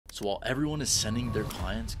So while everyone is sending their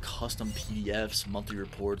clients custom PDFs, monthly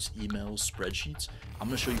reports, emails, spreadsheets, I'm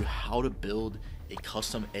going to show you how to build a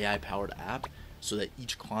custom AI powered app so that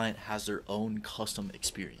each client has their own custom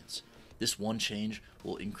experience. This one change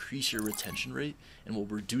will increase your retention rate and will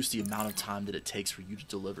reduce the amount of time that it takes for you to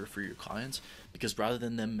deliver for your clients, because rather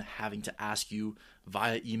than them having to ask you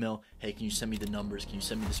via email, hey, can you send me the numbers? Can you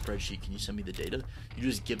send me the spreadsheet? Can you send me the data? You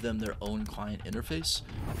just give them their own client interface,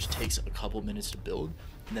 which takes a couple minutes to build,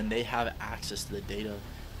 and then they have access to the data.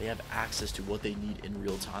 They have access to what they need in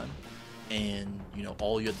real time. And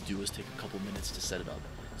all you have to do is take a couple minutes to set it up.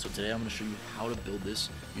 So today I'm going to show you how to build this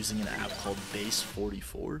using an app called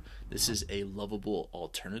Base44. This is a Lovable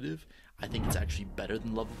alternative. I think it's actually better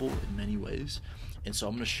than Lovable in many ways. And so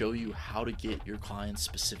I'm going to show you how to get your client's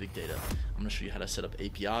specific data. I'm going to show you how to set up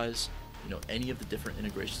APIs, any of the different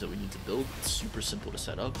integrations that we need to build. It's super simple to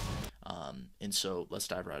set up. And so let's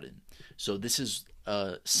dive right in. So this is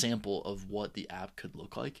a sample of what the app could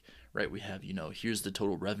look like, right? We have, here's the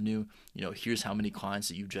total revenue, here's how many clients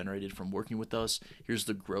that you've generated from working with us. Here's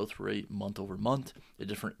the growth rate month over month, the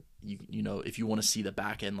different, if you want to see the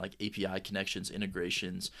back end, like API connections,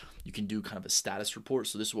 integrations, you can do kind of a status report.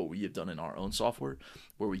 So this is what we have done in our own software,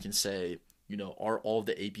 where we can say, are all of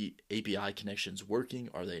the API connections working?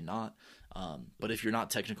 Are they not? But if you're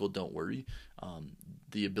not technical, don't worry.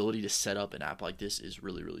 The ability to set up an app like this is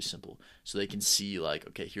really, really simple. So they can see like,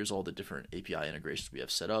 okay, here's all the different API integrations we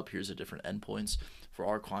have set up. Here's the different endpoints. For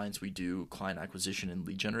our clients, we do client acquisition and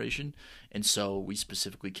lead generation. And so we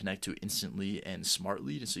specifically connect to Instantly and Smart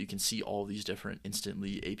Lead. And so you can see all these different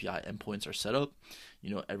Instantly API endpoints are set up.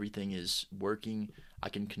 Everything is working. I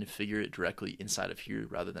can configure it directly inside of here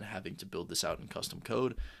rather than having to build this out in custom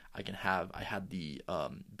code. I had the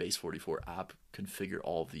Base44 app configure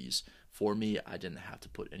all of these for me. I didn't have to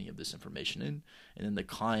put any of this information in. And then the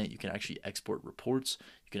client, you can actually export reports.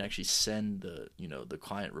 You can actually send the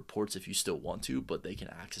client reports if you still want to, but they can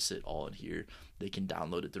access it all in here. They can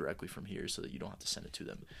download it directly from here so that you don't have to send it to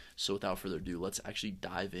them. So without further ado, let's actually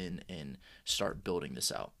dive in and start building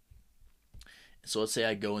this out. So let's say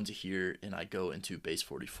I go into here and I go into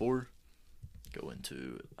Base44. Go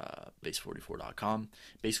into base44.com.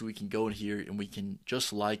 Basically, we can go in here and we can,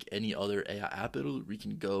 just like any other AI app builder, we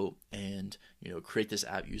can go and create this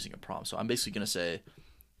app using a prompt. So I'm basically going to say,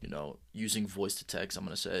 using voice to text, I'm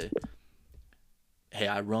going to say, hey,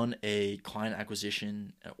 I run a client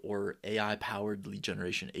acquisition or AI powered lead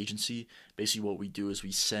generation agency. Basically what we do is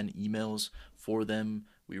we send emails for them,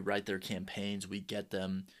 we write their campaigns, we get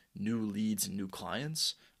them new leads and new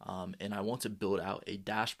clients. And I want to build out a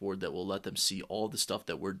dashboard that will let them see all the stuff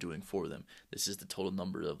that we're doing for them. This is the total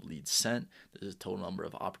number of leads sent. This is the total number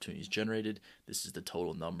of opportunities generated. This is the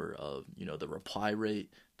total number of, the reply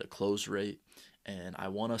rate, the close rate. And I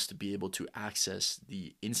want us to be able to access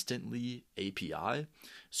the Instantly API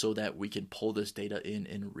so that we can pull this data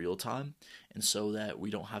in real time, and so that we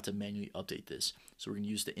don't have to manually update this. So we're going to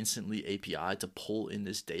use the Instantly API to pull in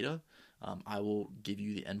this data. I will give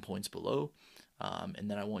you the endpoints below. And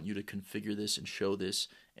then I want you to configure this and show this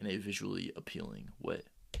in a visually appealing way.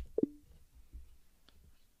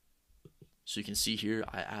 So you can see here,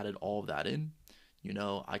 I added all of that in.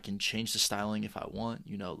 I can change the styling if I want.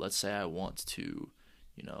 Let's say I want to,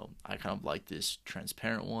 I kind of like this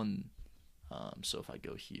transparent one. So if I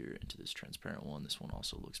go here into this transparent one, this one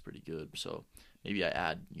also looks pretty good. So maybe I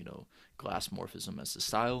add, glass morphism as the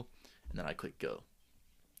style, and then I click go.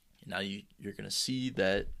 And now you're going to see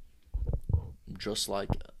that just like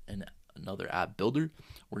another app builder,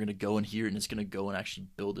 we're going to go in here and it's going to go and actually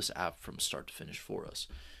build this app from start to finish for us.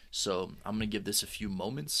 So I'm going to give this a few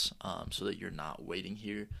moments so that you're not waiting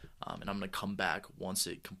here. And I'm going to come back once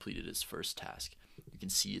it completed its first task. You can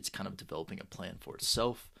see it's kind of developing a plan for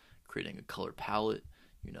itself, creating a color palette,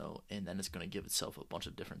 and then it's going to give itself a bunch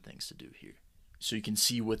of different things to do here. So you can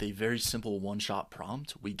see with a very simple one-shot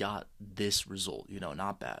prompt, we got this result,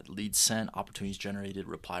 not bad. Leads sent, opportunities generated,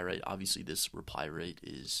 reply rate. Obviously this reply rate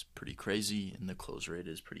is pretty crazy and the close rate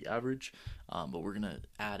is pretty average, but we're going to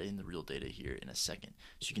add in the real data here in a second.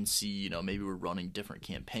 So you can see, maybe we're running different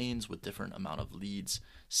campaigns with different amount of leads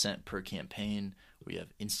sent per campaign. We have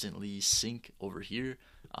Instantly sync over here.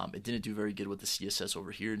 It didn't do very good with the CSS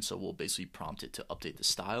over here, and so we'll basically prompt it to update the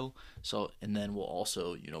style. So, and then we'll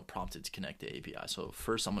also, prompt it to connect the API. So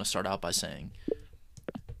first I'm going to start out by saying,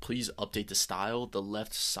 please update the style. The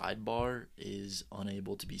left sidebar is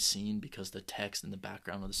unable to be seen because the text and the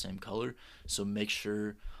background are the same color. So make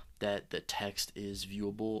sure that the text is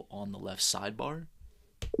viewable on the left sidebar.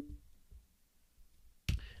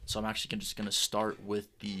 So I'm actually just going to start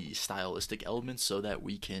with the stylistic elements so that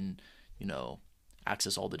we can,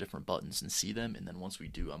 access all the different buttons and see them. And then once we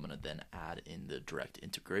do, I'm going to then add in the direct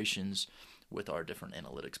integrations with our different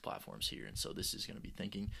analytics platforms here. And so this is going to be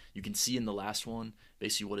thinking. You can see in the last one,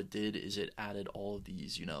 basically what it did is it added all of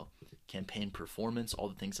these, campaign performance, all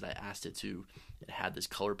the things that I asked it to. It had this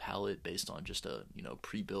color palette based on just a,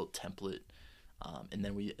 pre-built template. And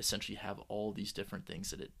then we essentially have all these different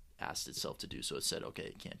things that it asked itself to do. So it said,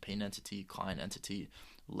 okay, campaign entity, client entity,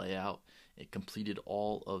 layout. It completed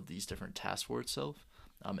all of these different tasks for itself.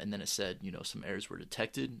 And then it said, some errors were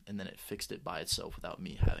detected, and then it fixed it by itself without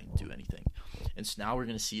me having to do anything. And so now we're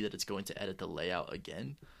going to see that it's going to edit the layout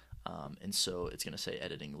again. And so it's going to say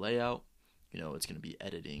editing layout. It's going to be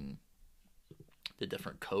editing the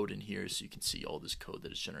different code in here, so you can see all this code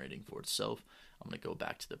that it's generating for itself. I'm going to go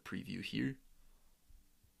back to the preview here.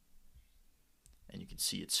 And you can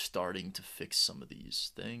see it's starting to fix some of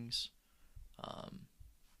these things.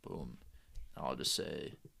 Boom. I'll just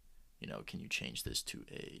say, can you change this to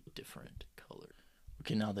a different color?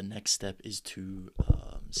 Okay, now the next step is to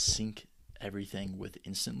sync everything with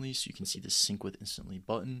Instantly. So you can see the sync with Instantly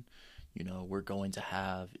button. We're going to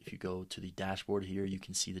have, if you go to the dashboard here, you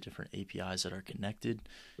can see the different APIs that are connected.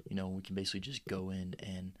 We can basically just go in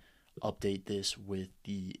and update this with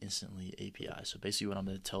the Instantly API. So basically what I'm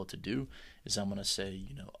going to tell it to do is I'm going to say,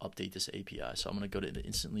 update this API. So I'm going to go to the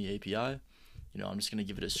Instantly API. I'm just going to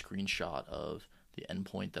give it a screenshot of the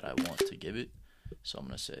endpoint that I want to give it. So I'm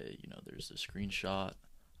going to say, there's the screenshot.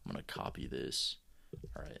 I'm going to copy this.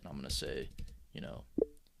 All right. And I'm going to say,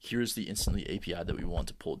 here's the Instantly API that we want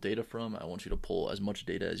to pull data from. I want you to pull as much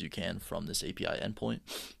data as you can from this API endpoint.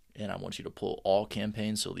 And I want you to pull all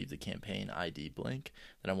campaigns, so leave the campaign ID blank.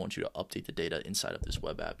 Then I want you to update the data inside of this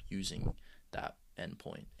web app using that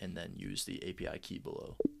endpoint, and then use the API key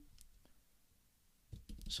below.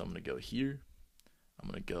 So I'm going to go here. I'm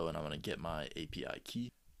going to go and I'm going to get my API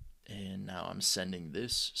key. And now I'm sending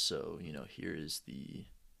this. So, here is the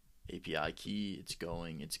API key. It's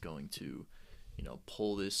going to,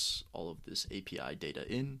 pull all of this API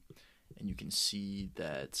data in. And you can see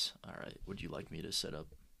that, all right, would you like me to set up?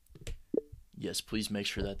 Yes, please make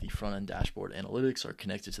sure that the front-end dashboard analytics are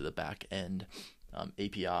connected to the back-end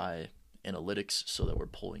API analytics so that we're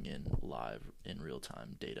pulling in live in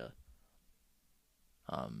real-time data.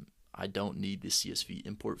 I don't need the CSV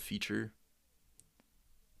import feature.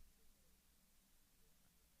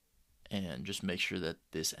 And just make sure that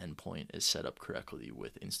this endpoint is set up correctly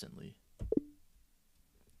with Instantly.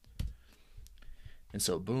 And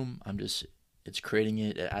so, boom, it's creating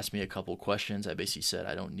it. It asked me a couple questions. I basically said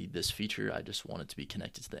I don't need this feature. I just want it to be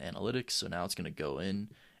connected to the analytics. So now it's going to go in,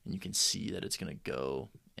 and you can see that it's going to go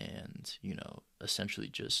and, essentially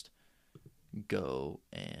just go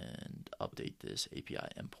and update this API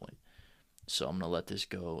endpoint. So I'm going to let this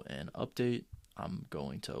go and update. I'm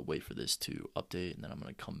going to wait for this to update, and then I'm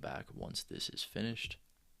going to come back once this is finished.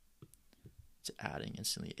 It's adding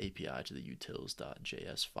Instantly API to the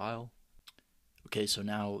utils.js file. Okay, so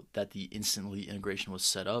now that the Instantly integration was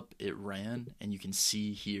set up, it ran, and you can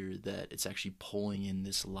see here that it's actually pulling in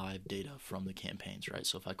this live data from the campaigns, right?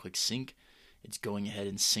 So if I click sync, it's going ahead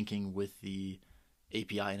and syncing with the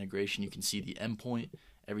API integration. You can see the endpoint,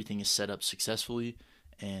 everything is set up successfully,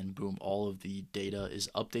 and boom, all of the data is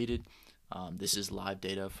updated. This is live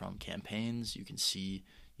data from campaigns. You can see,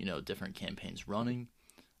 different campaigns running.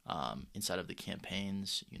 Inside of the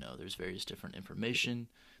campaigns, there's various different information,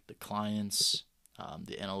 the clients,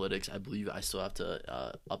 the analytics. I believe I still have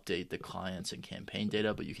to update the clients and campaign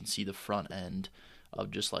data, but you can see the front end of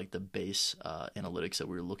just like the base analytics that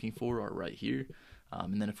we were looking for are right here.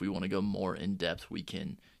 And then if we want to go more in depth, we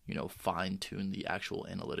can, fine tune the actual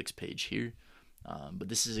analytics page here. But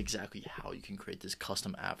this is exactly how you can create this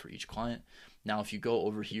custom app for each client. Now, if you go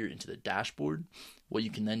over here into the dashboard, what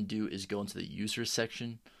you can then do is go into the user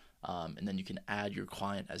section, and then you can add your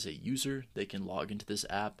client as a user. They can log into this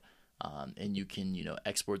app, and you can,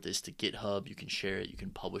 export this to GitHub. You can share it. You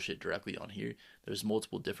can publish it directly on here. There's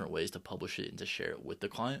multiple different ways to publish it and to share it with the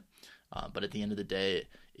client. But at the end of the day,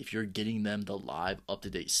 if you're getting them the live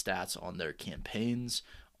up-to-date stats on their campaigns,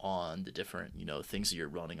 on the different, things that you're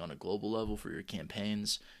running on a global level for your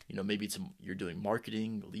campaigns, maybe you're doing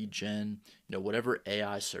marketing, lead gen, whatever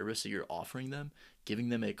AI service that you're offering them, giving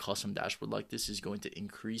them a custom dashboard like this is going to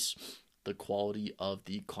increase the quality of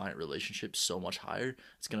the client relationship so much higher.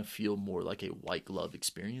 It's going to feel more like a white glove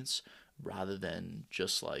experience rather than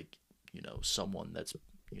just like, someone that's,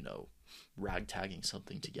 ragtagging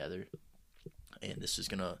something together. and this is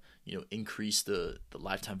gonna increase the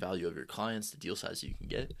lifetime value of your clients, the deal size that you can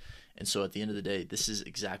get. And so at the end of the day, this is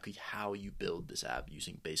exactly how you build this app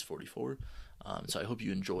using Base 44. So I hope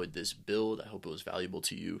you enjoyed this build. I hope it was valuable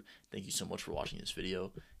to you. Thank you so much for watching this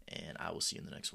video, and I will see you in the next one.